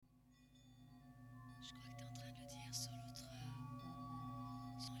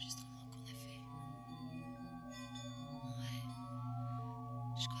enregistrements qu'on a fait. Ouais.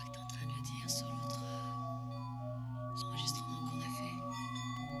 Je crois que t'es en train de le dire sur l'autre enregistrement qu'on a fait.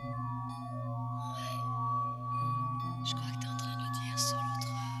 Ouais. Je crois que t'es en train de le dire sur l'autre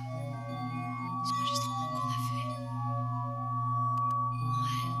enregistrement qu'on a fait.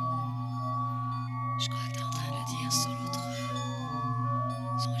 Ouais. Je crois que t'es en train de le dire sur l'autre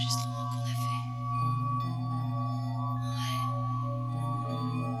enregistrement qu'on a fait. Ouais.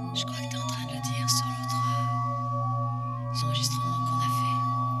 Je crois que t'es en train de le dire sur l'autre enregistrement qu'on a fait.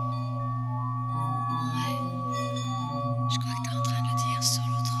 Ouais. Je crois que t'es en train de le dire sur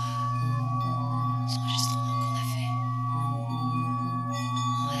l'autre enregistrement qu'on a fait.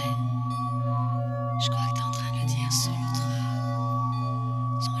 Ouais. Je crois que t'es en train de le dire sur l'autre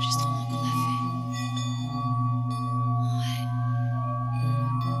enregistrement qu'on a fait. Ouais.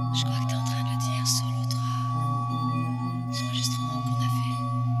 Je crois que t'es en train de le dire sur l'autre enregistrement qu'on a fait.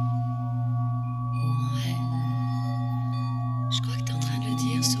 Ouais. Je crois que t'es en train de le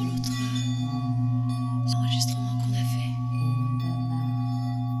dire sur l'autre enregistrement qu'on a fait.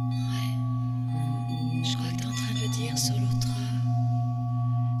 Ouais. Je crois que t'es en train de le dire sur l'autre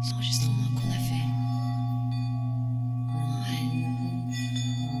enregistrement qu'on a fait. Ouais.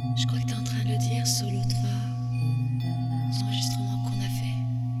 Je crois que t'es en train de le dire sur l'autre enregistrement qu'on a fait.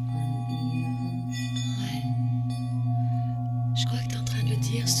 Ouais. Je crois que t'es en train de le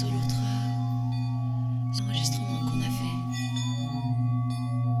dire sur l'autre enregistrement qu'on a fait.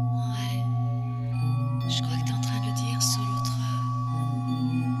 Ouais. Je crois que t'es en train de le dire sur l'autre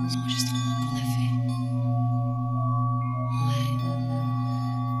enregistrement qu'on a fait. Ouais. Je crois que t'es en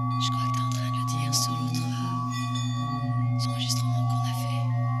train de le dire sur l'autre enregistrement qu'on a fait. Ouais. Je crois que t'es en train de le dire sur l'autre enregistrement qu'on a fait.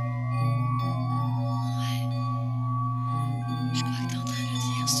 Ouais. Je crois que t'es en train de le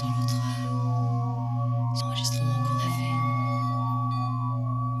dire sur l'autre enregistrement qu'on a fait. Ouais.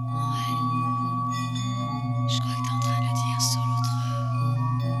 Je crois que t'es en train de le dire sur l'autre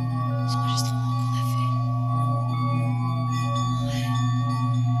enregistrement qu'on a fait. Ouais.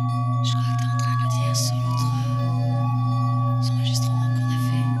 Je crois que t'es en train de le dire sur l'autre enregistrement qu'on a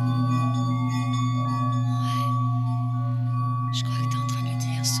fait. Ouais. Je crois que t'es en train de le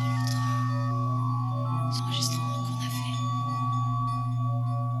dire sur l'autre enregistrement qu'on a fait.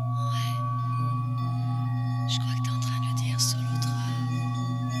 Ouais. Je crois que t'es en train de le dire sur l'autre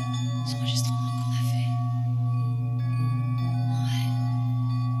enregistrement qu'on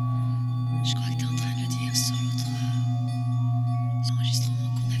a fait. Ouais. Je crois que t'es en train de le dire sur l'autre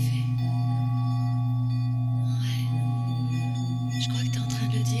enregistrement qu'on a fait. Ouais. Je crois que t'es en train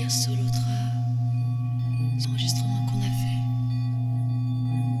de le dire sur l'autre enregistrement qu'on a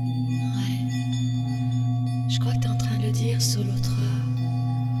fait. Ouais. Je crois que t'es en train de le dire sur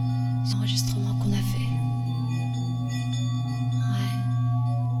l'autre enregistrement qu'on a fait. Ouais.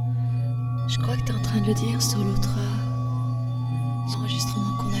 Je crois que t'es en train de le dire sur l'autre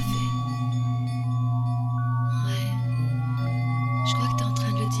enregistrement qu'on a fait. Ouais. Je crois que t'es en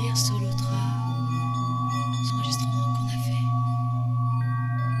train de le dire sur l'autre enregistrement qu'on a fait.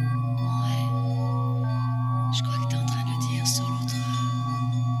 Ouais. Je crois que t'es en train de le dire sur l'autre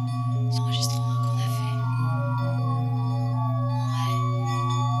enregistrement qu'on a fait. Ouais.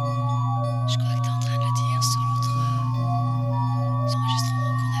 Je crois que t'es en train de le dire sur l'autre enregistrement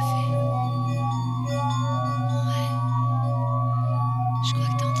qu'on a fait. Ouais. Je crois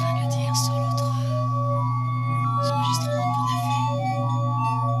que t'es en train de le dire sur l'autre enregistrement qu'on a fait.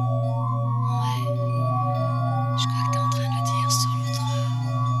 Ouais. Je crois que t'es en train de le dire sur l'autre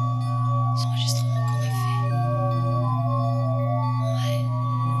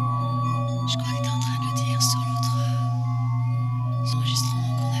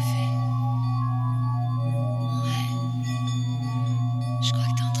enregistrement qu'on a fait. Ouais. Je crois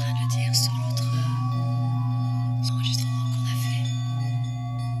que t'es en train de le dire sur l'autre enregistrement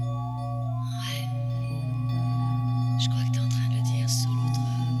qu'on a fait. Ouais. Je crois que t'es en train de le dire sur l'autre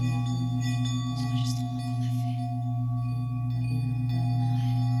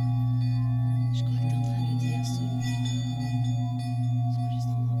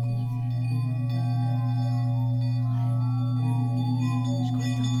enregistrement qu'on a fait. Ouais. Je crois que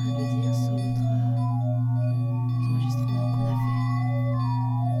t'es en train de le dire sur l'autre enregistrement qu'on a fait.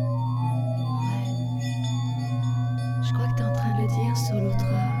 Ouais. Je crois que t'es en train de le dire sur l'autre enregistrement qu'on a fait. Ouais. Je crois que t'es en train de le dire sur l'autre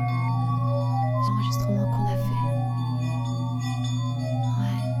enregistrement qu'on a fait.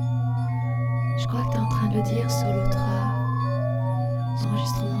 Ouais. Je crois que t'es en train de le dire sur l'autre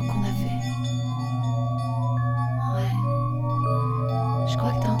enregistrement qu'on a fait. Ouais. Je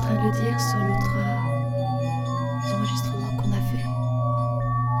crois que t'es en train de le dire sur l'autre enregistrement qu'on a fait.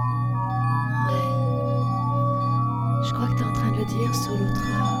 Ouais. Je crois que t'es en train de le dire sur l'autre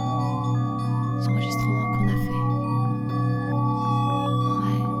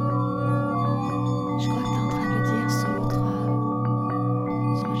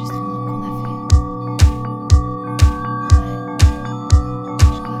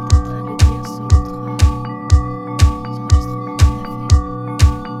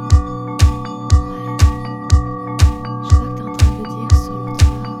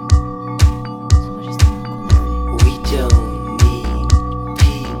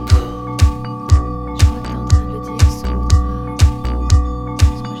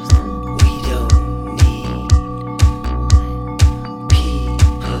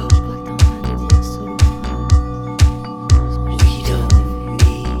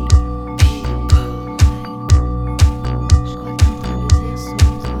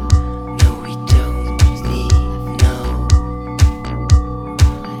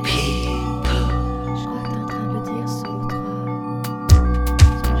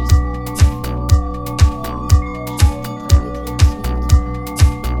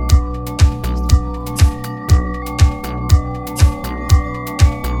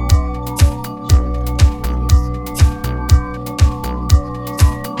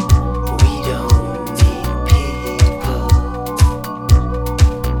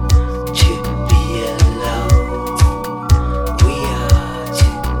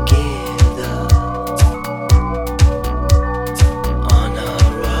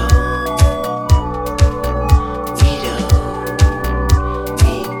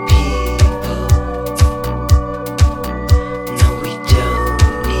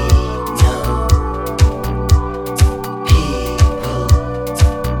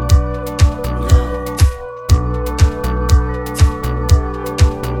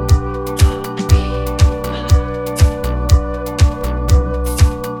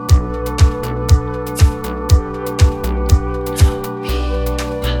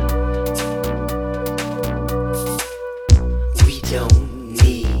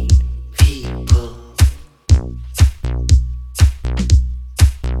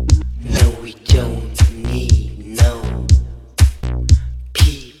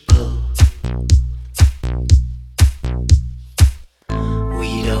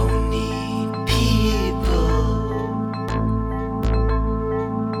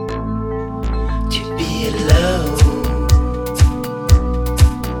it low.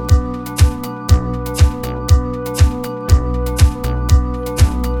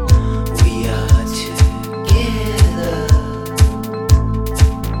 We are together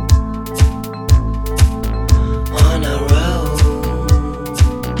on a road.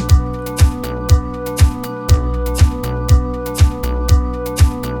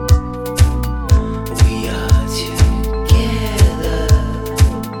 We are together.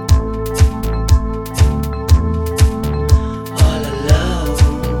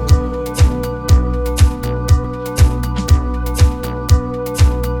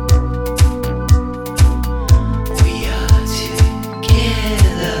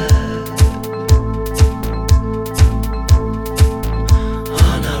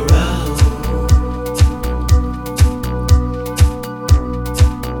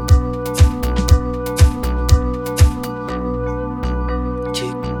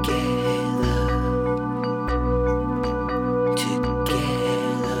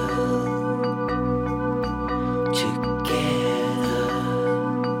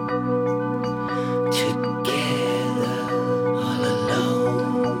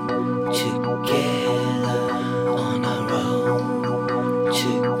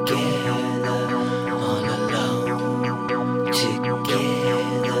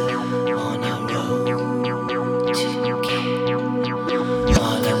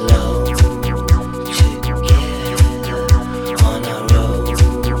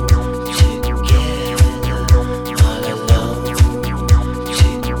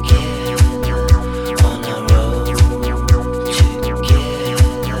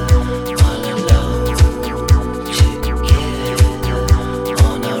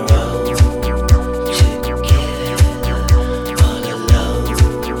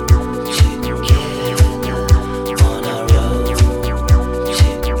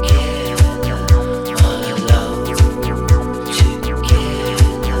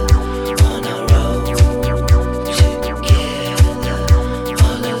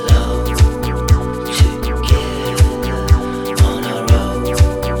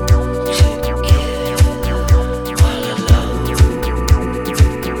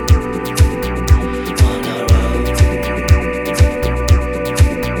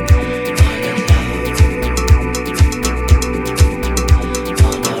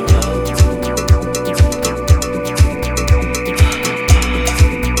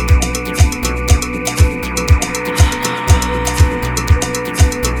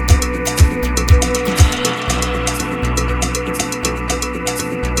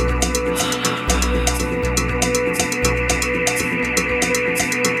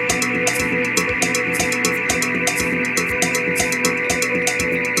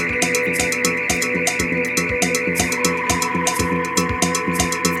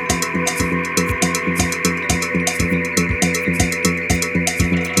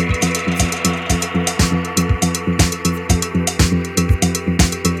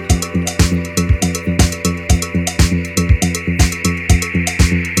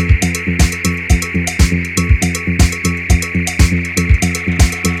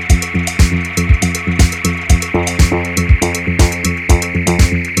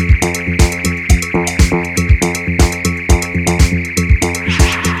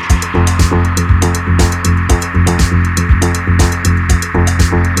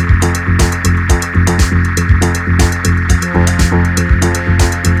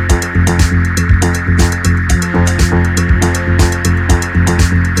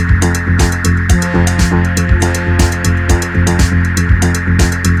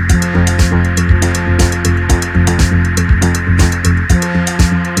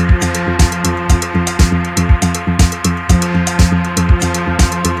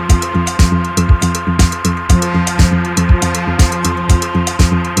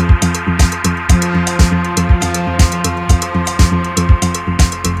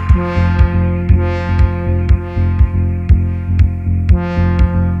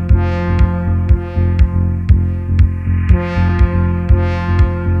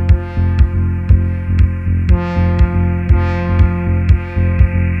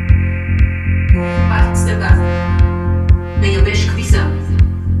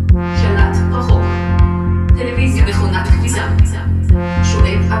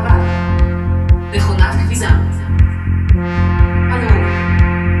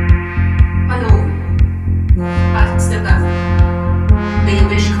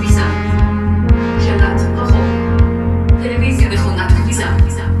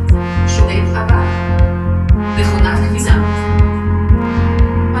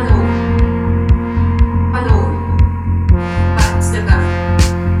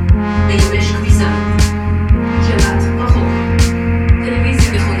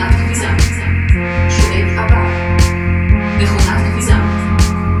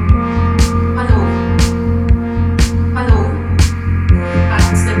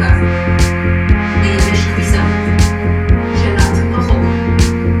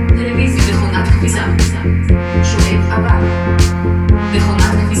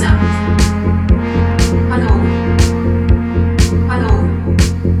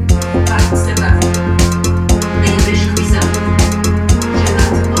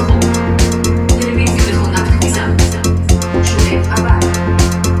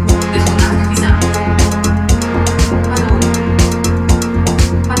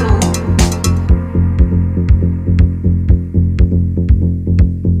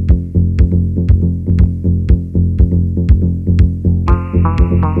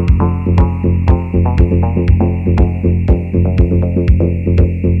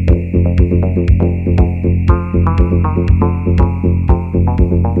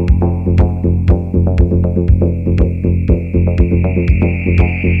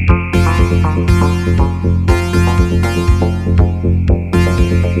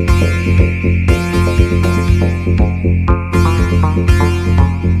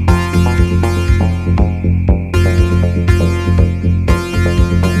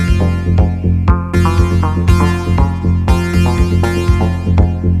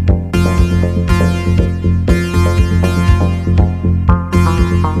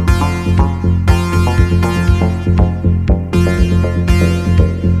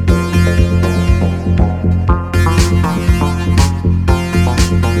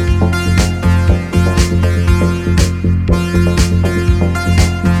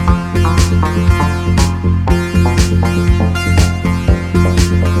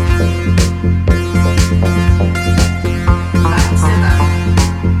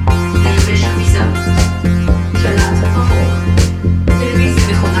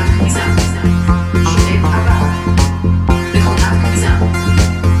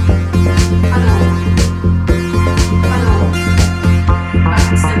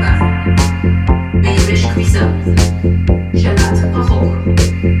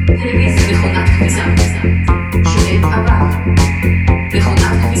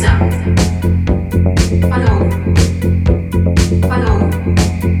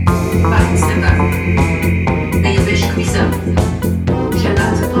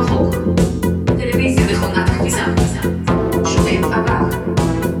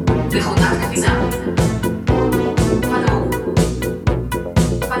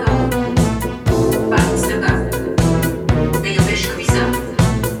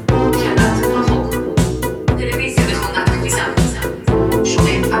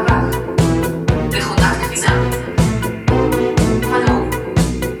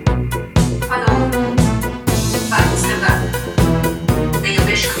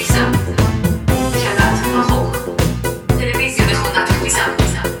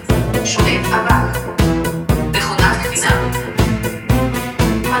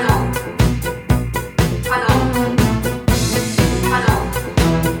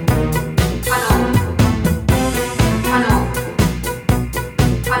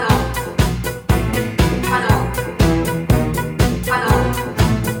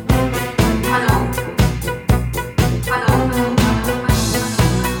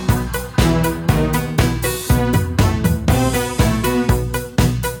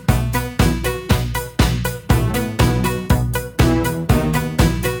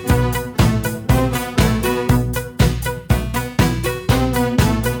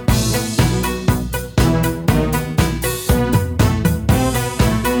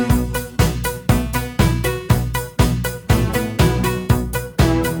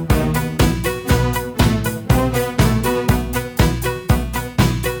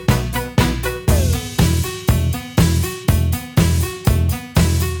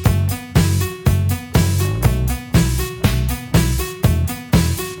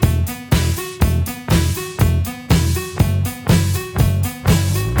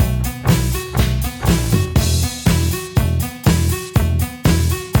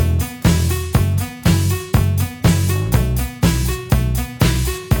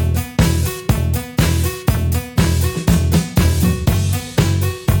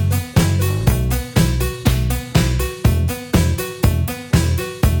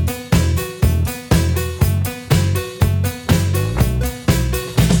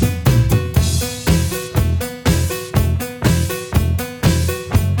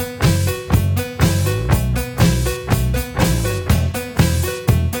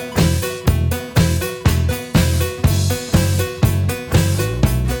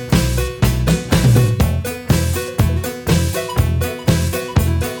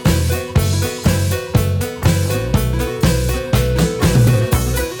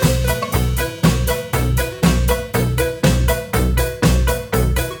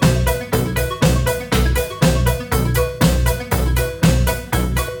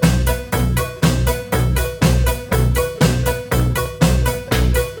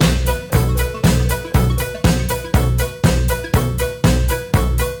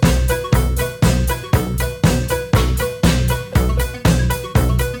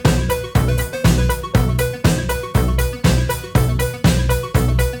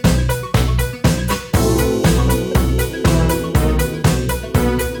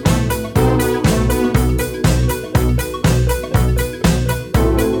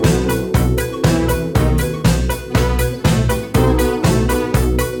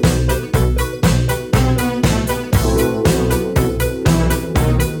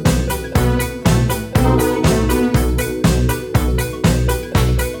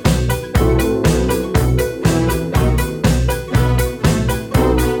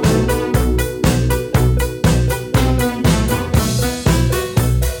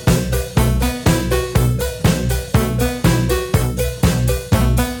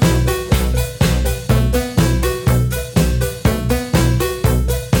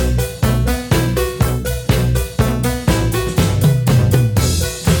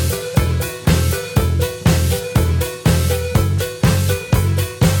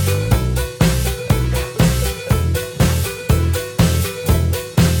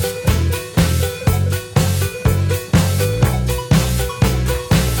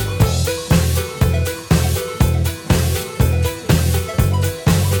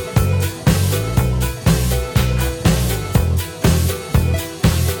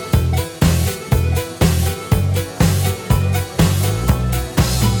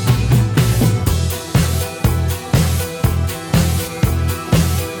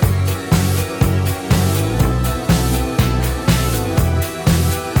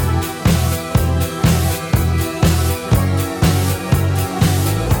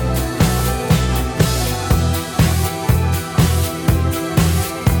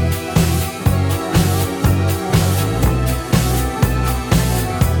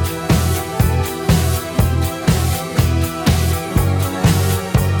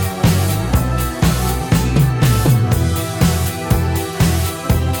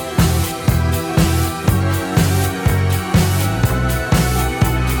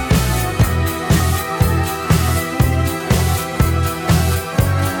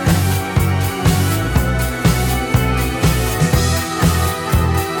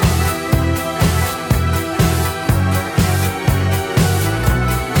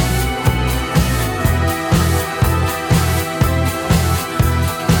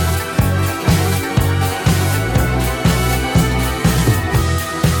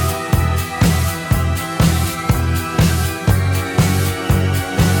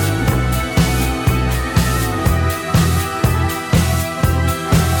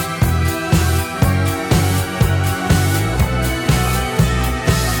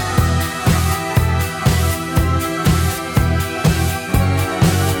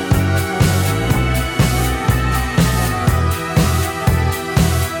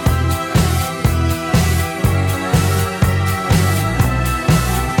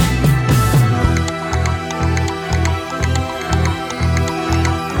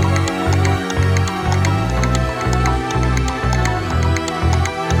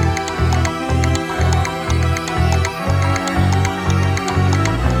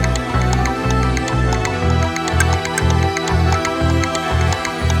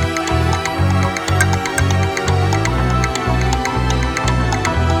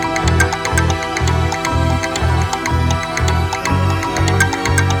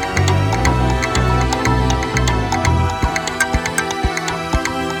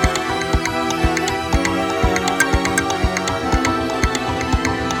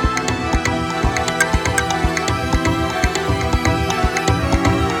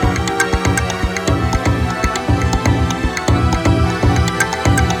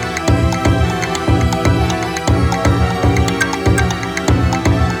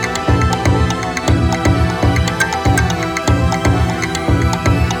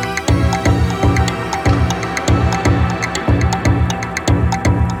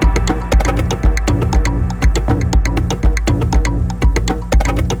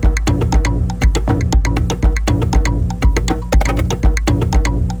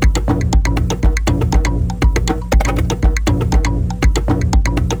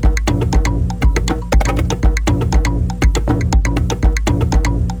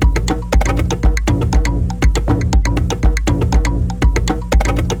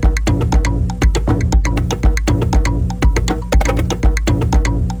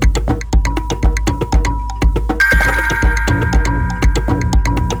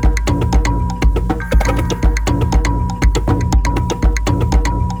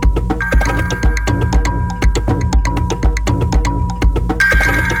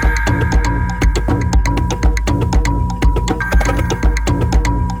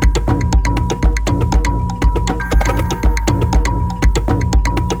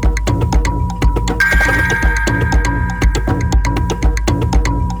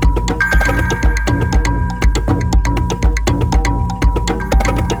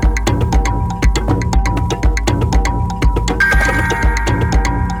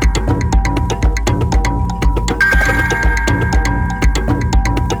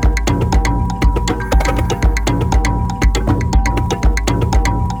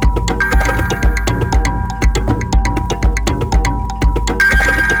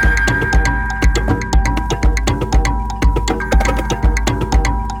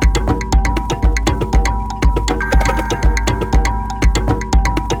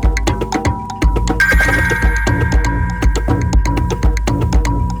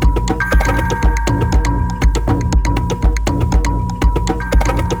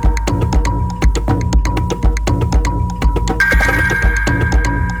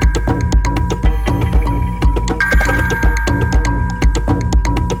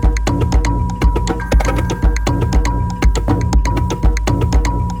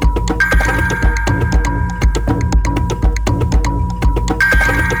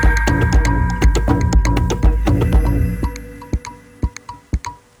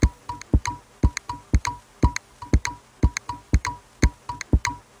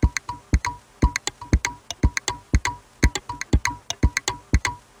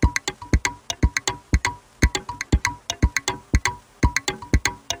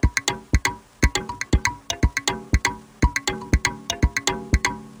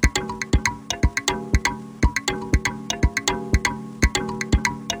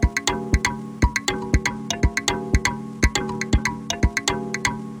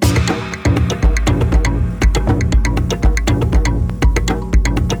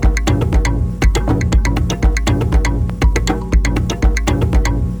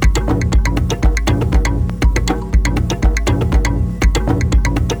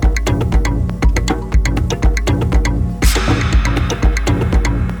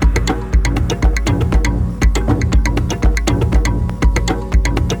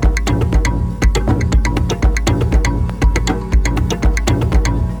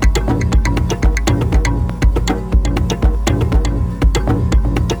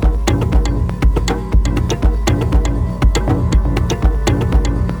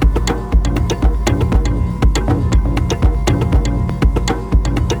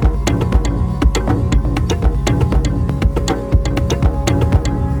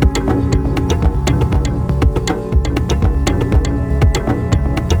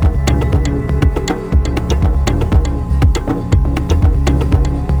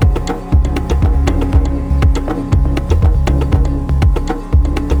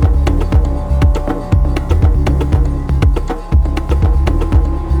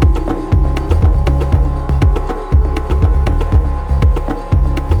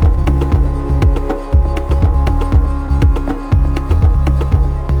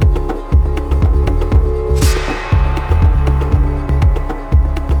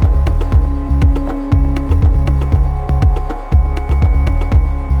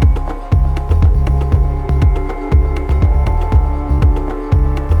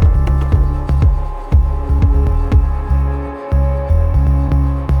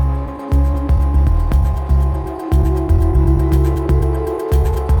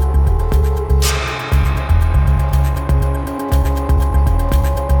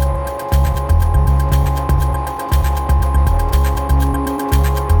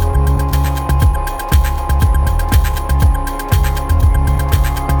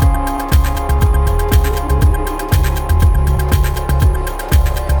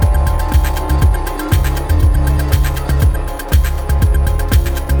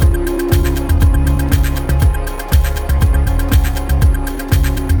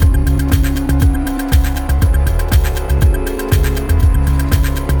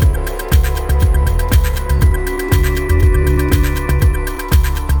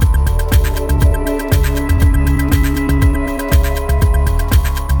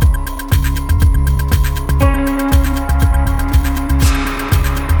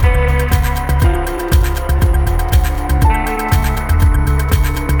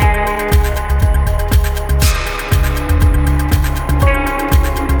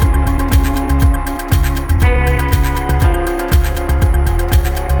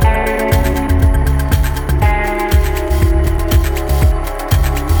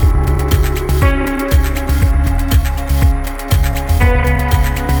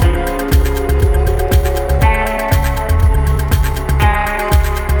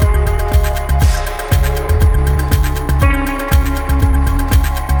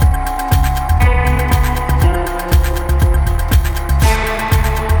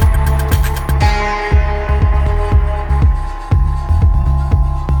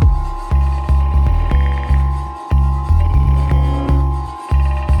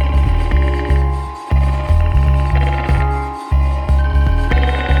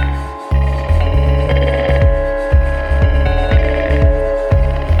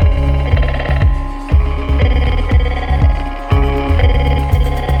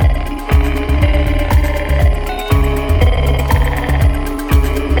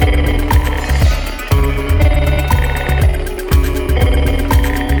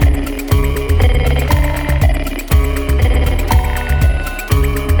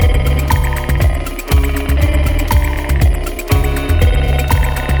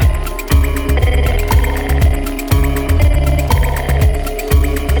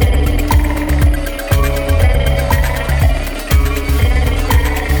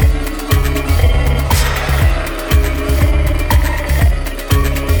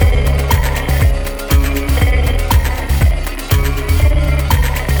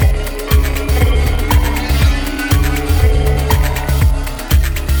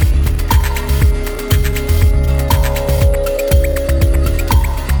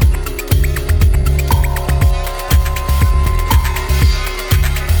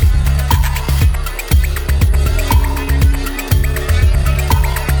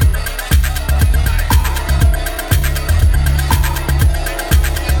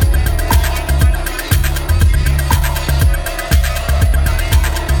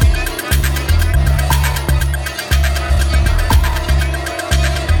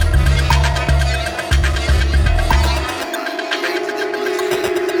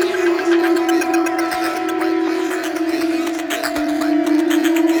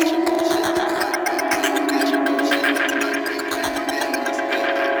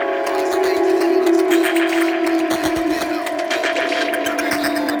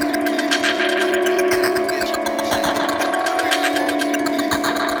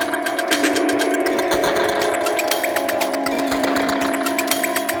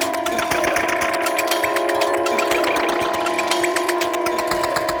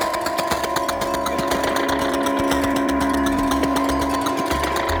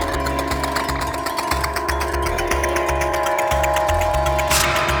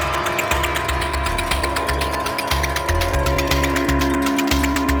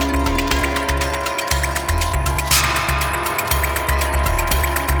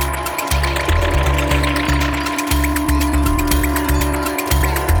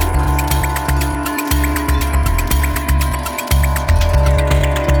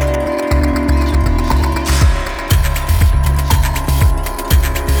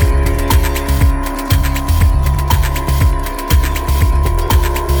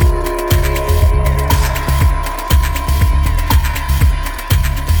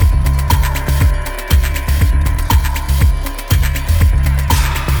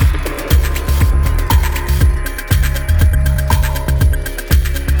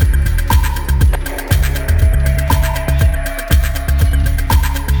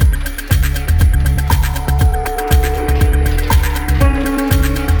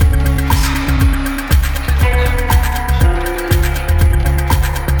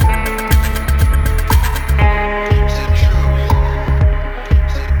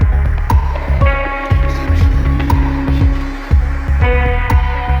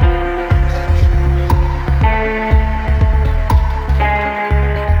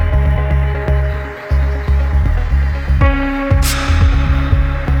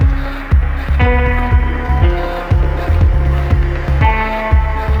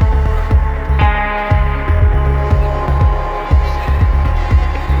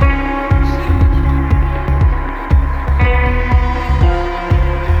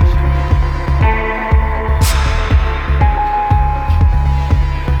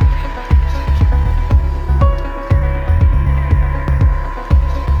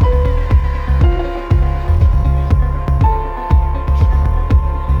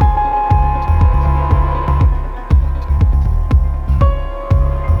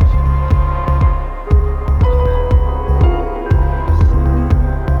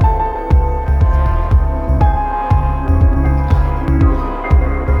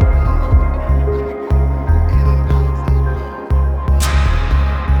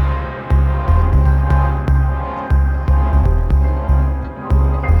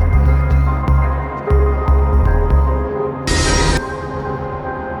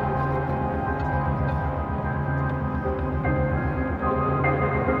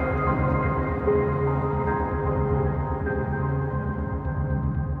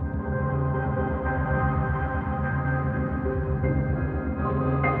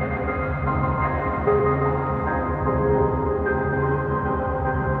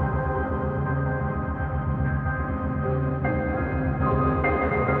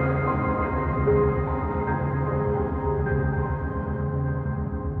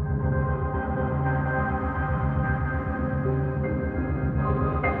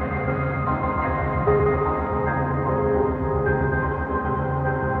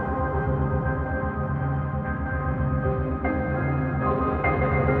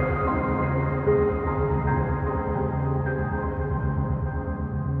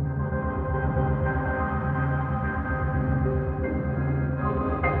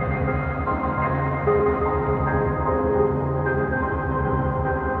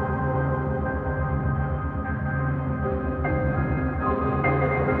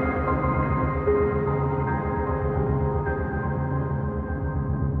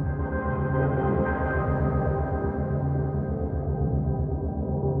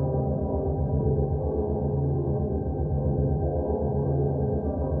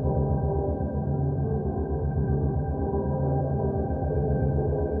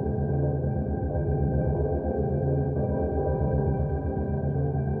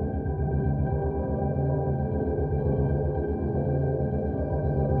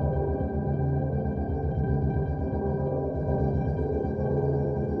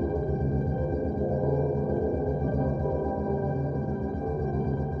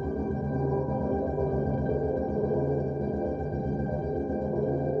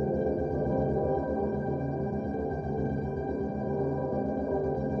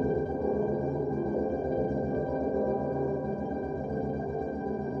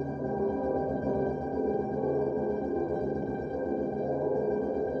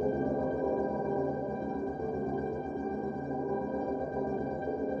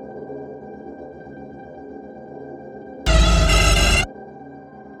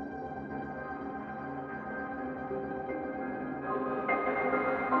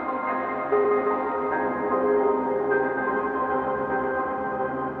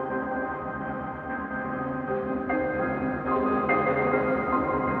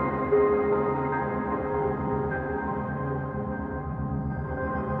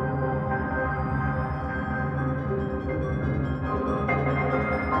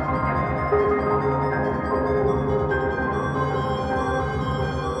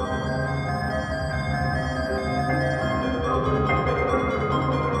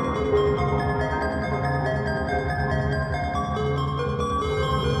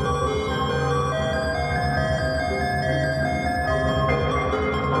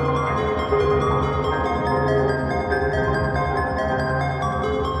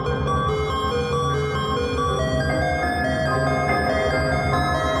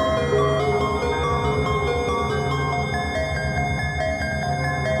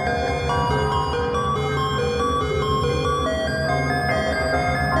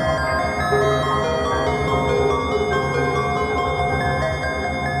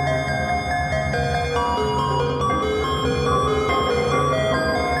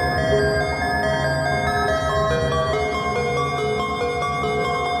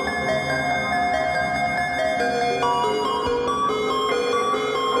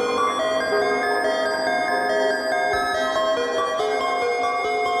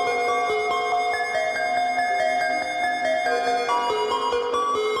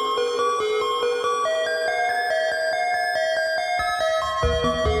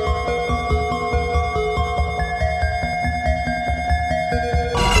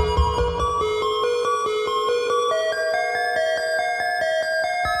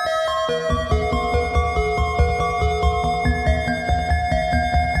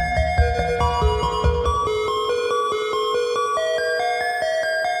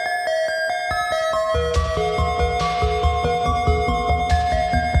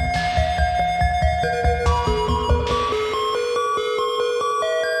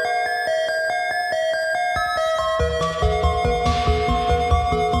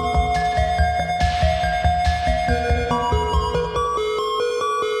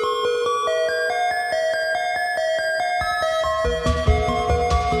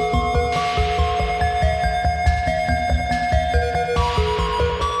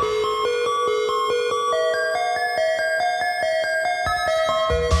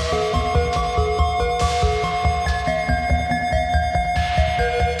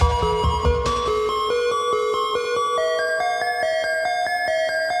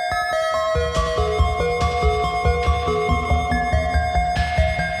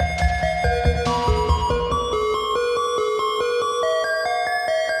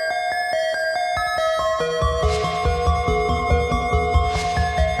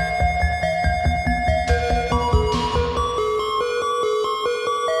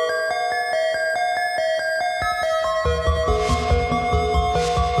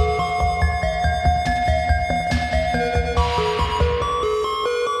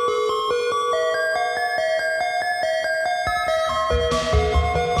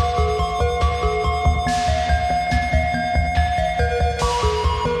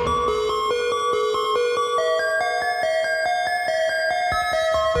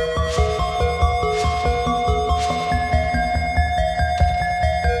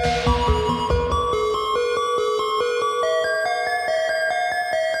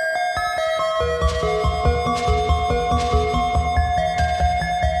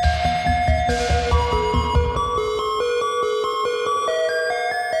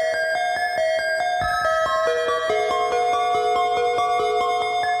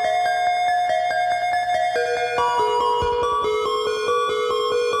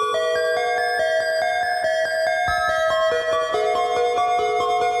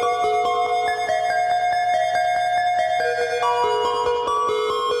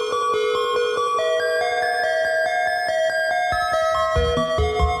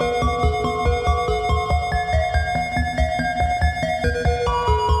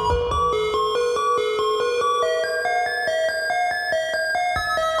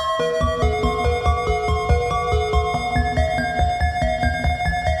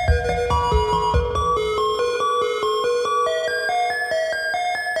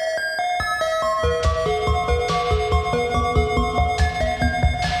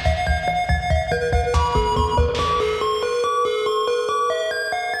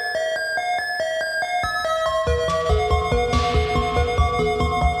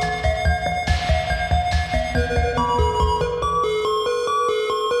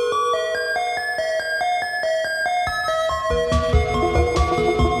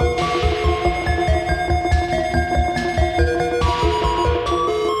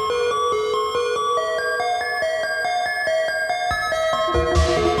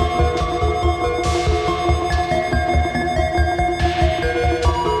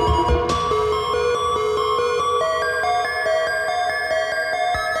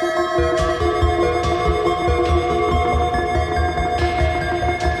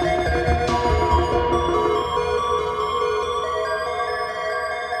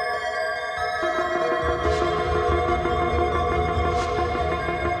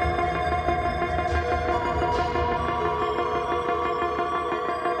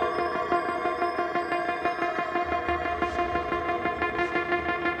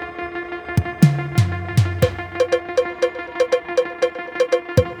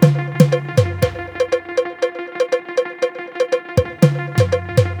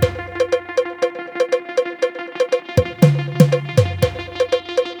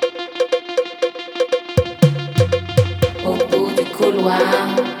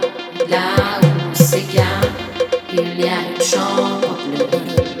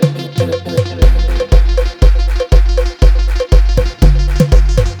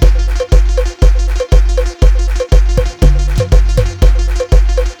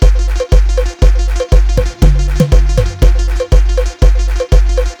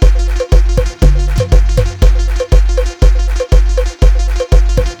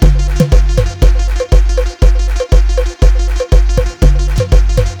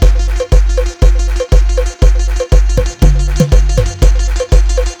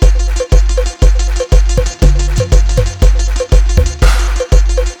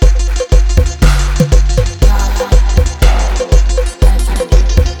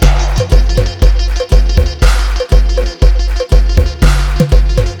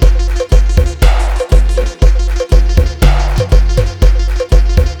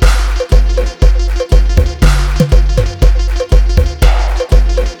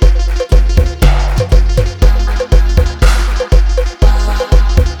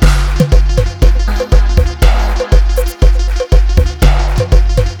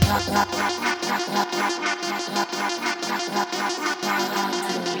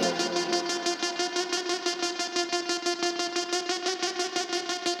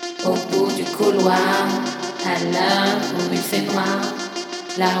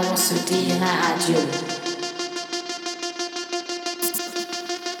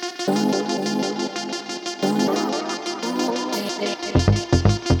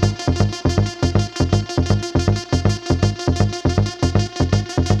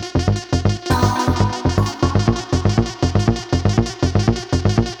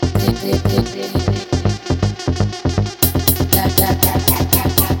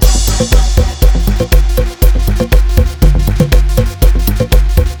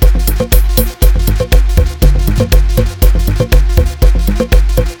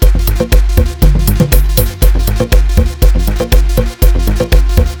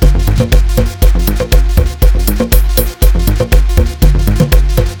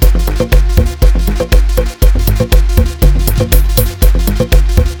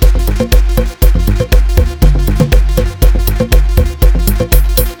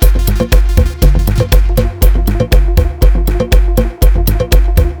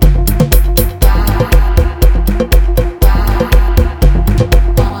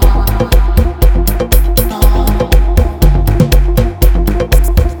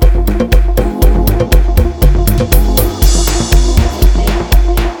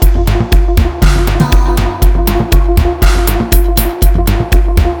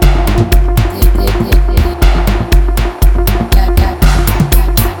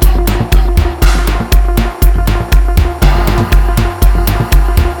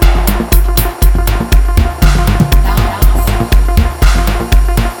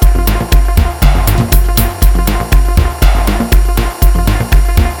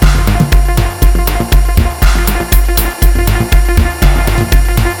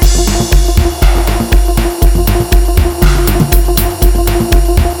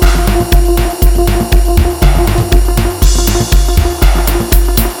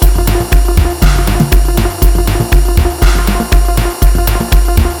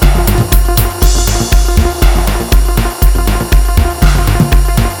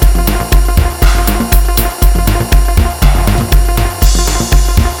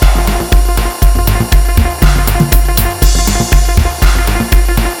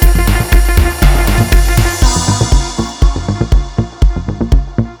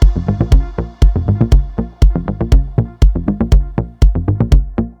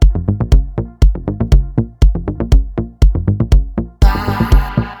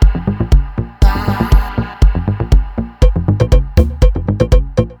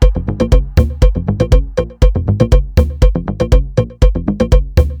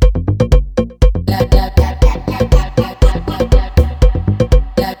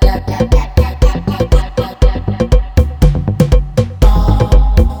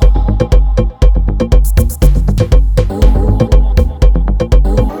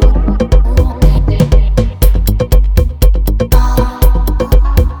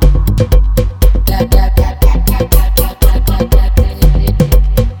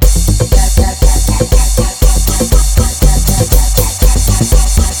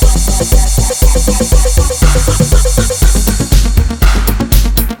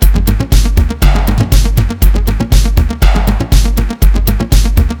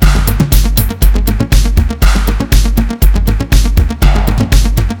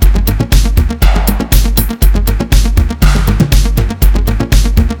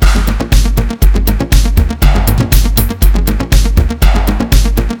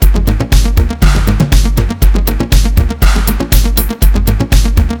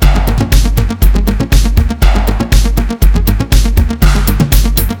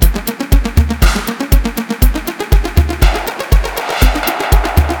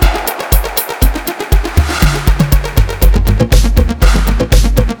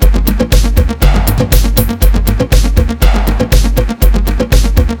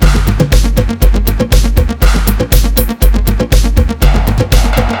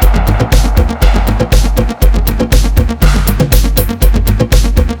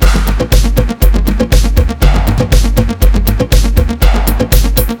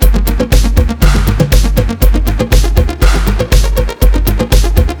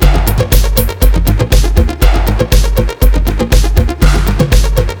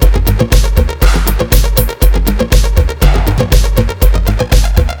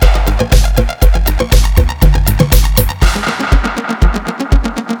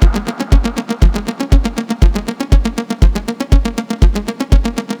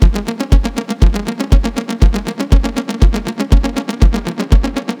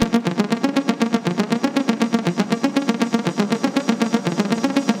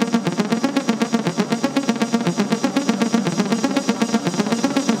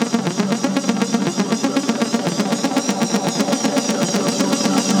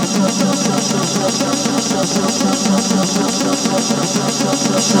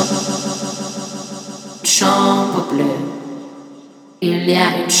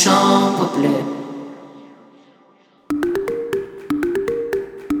 une chambre bleue.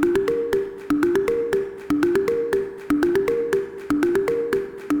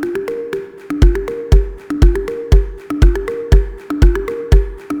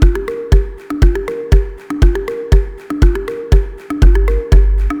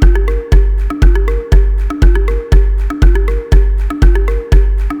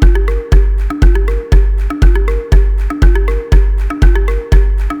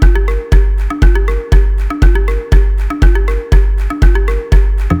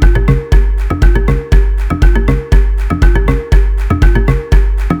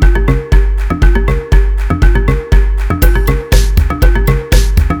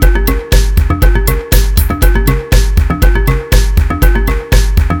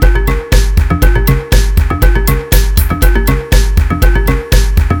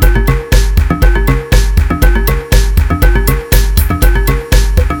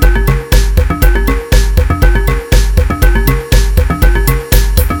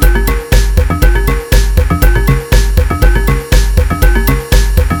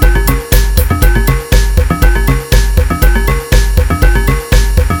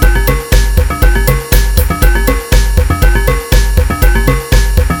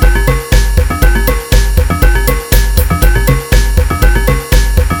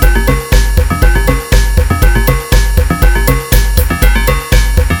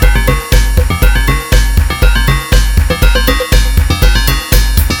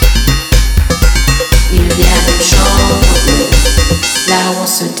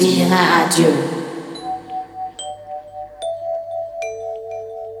 Adieu.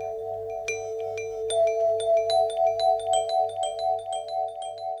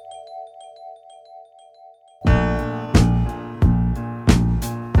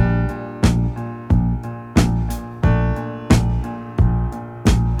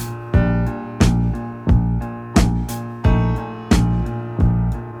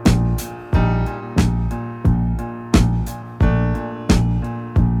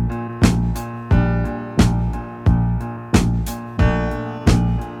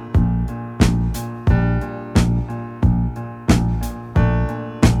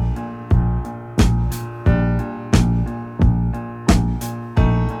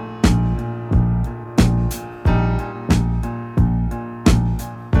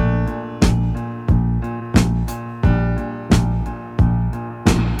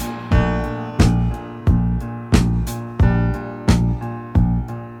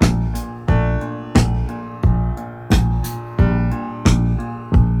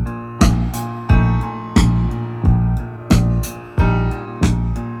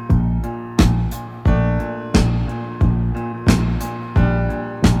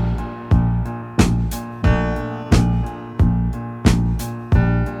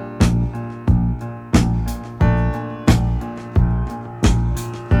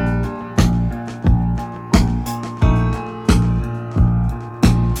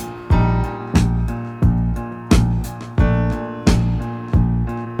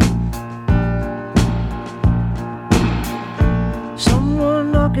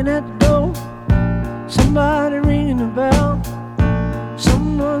 Knocking at the door, somebody ringing the bell.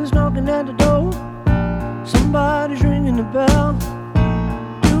 Someone's knocking at the door, somebody's ringing the bell.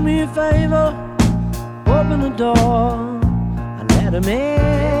 Do me a favor, open the door and let him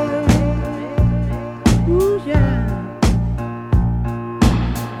in. Ooh yeah.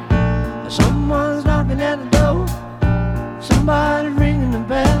 Someone's knocking at the door, somebody's ringing the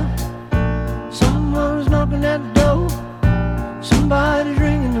bell. Someone's knocking at the door, somebody's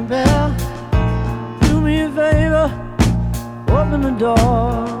ringing the bell. Do me a favor, open the door,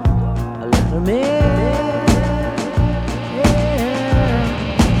 let them in. Yeah,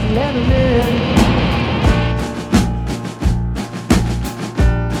 let them in.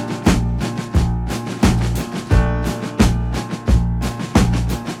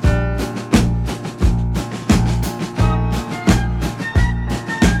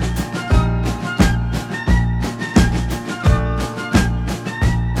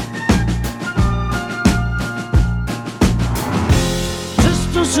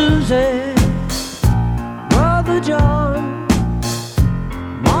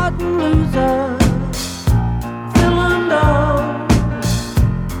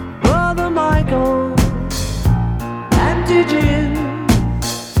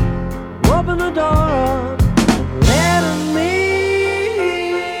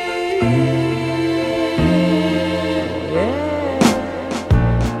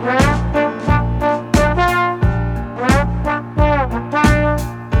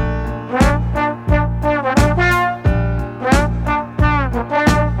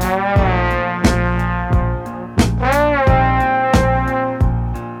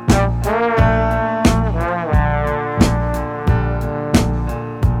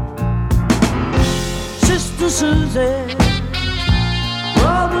 Susan,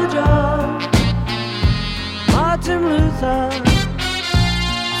 Brother John, Martin Luther,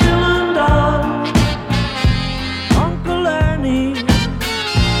 Phil and Don, Uncle Ernie,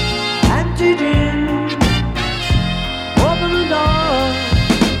 Auntie Jim. Open the door,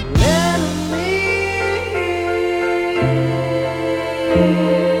 let 'em in.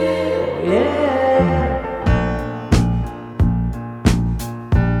 Yeah.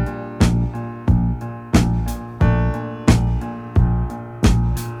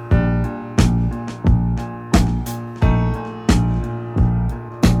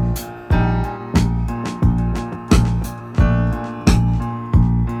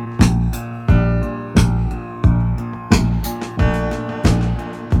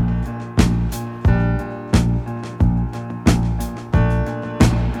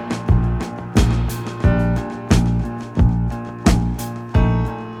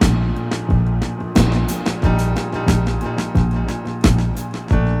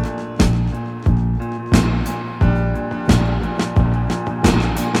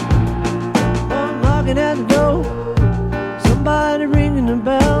 At the door, somebody ringing the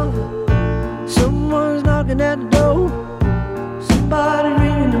bell. Someone's knocking at the door, somebody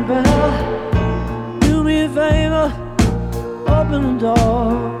ringing the bell. Do me a favor, open the door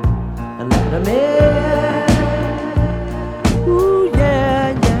and let 'em in. Ooh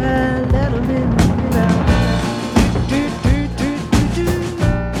yeah, yeah, let 'em in now.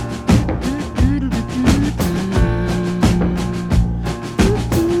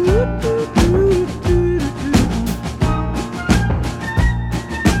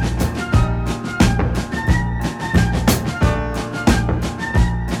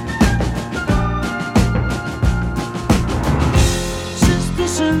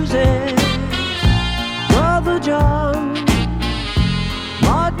 Susan, Brother John,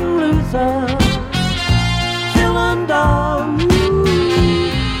 Martin Luther, Phil and Don,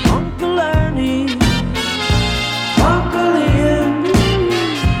 Uncle Ernie, Uncle Ian.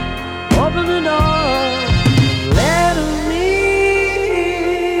 Open the door, let 'em in.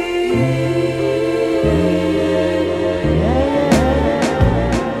 Yeah.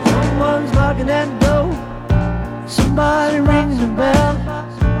 Someone's knocking at the door, somebody rings the bell.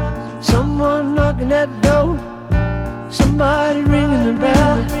 Someone knocking at the door, somebody ringing the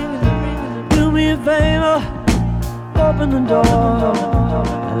bell. Do me a favor, open the door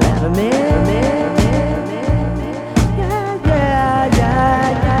and let 'em in. Yeah, yeah, yeah,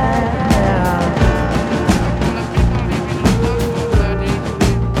 yeah.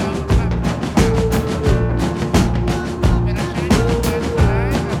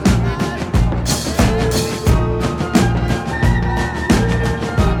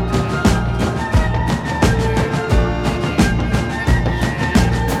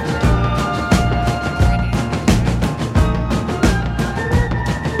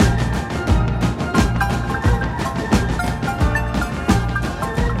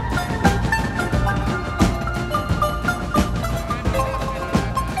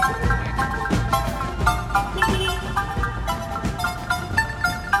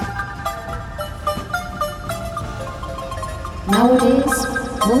 Nowadays,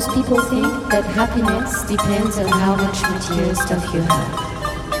 most people think that happiness depends on how much material stuff you have.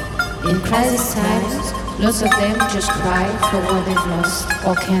 In crisis times, lots of them just cry for what they've lost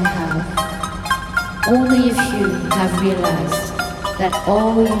or can't have. Only if you have realized that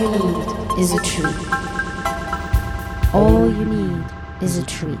all you need is a tree. All you need is a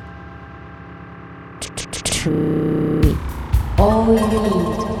tree. Tree. All you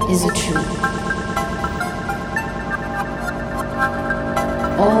need is a tree.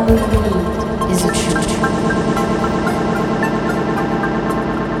 All you need is a tree.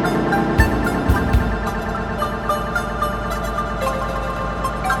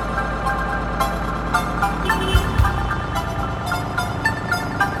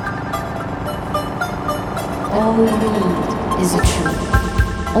 All you need is a tree.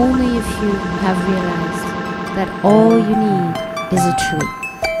 Only if you have realized that all you need is a tree.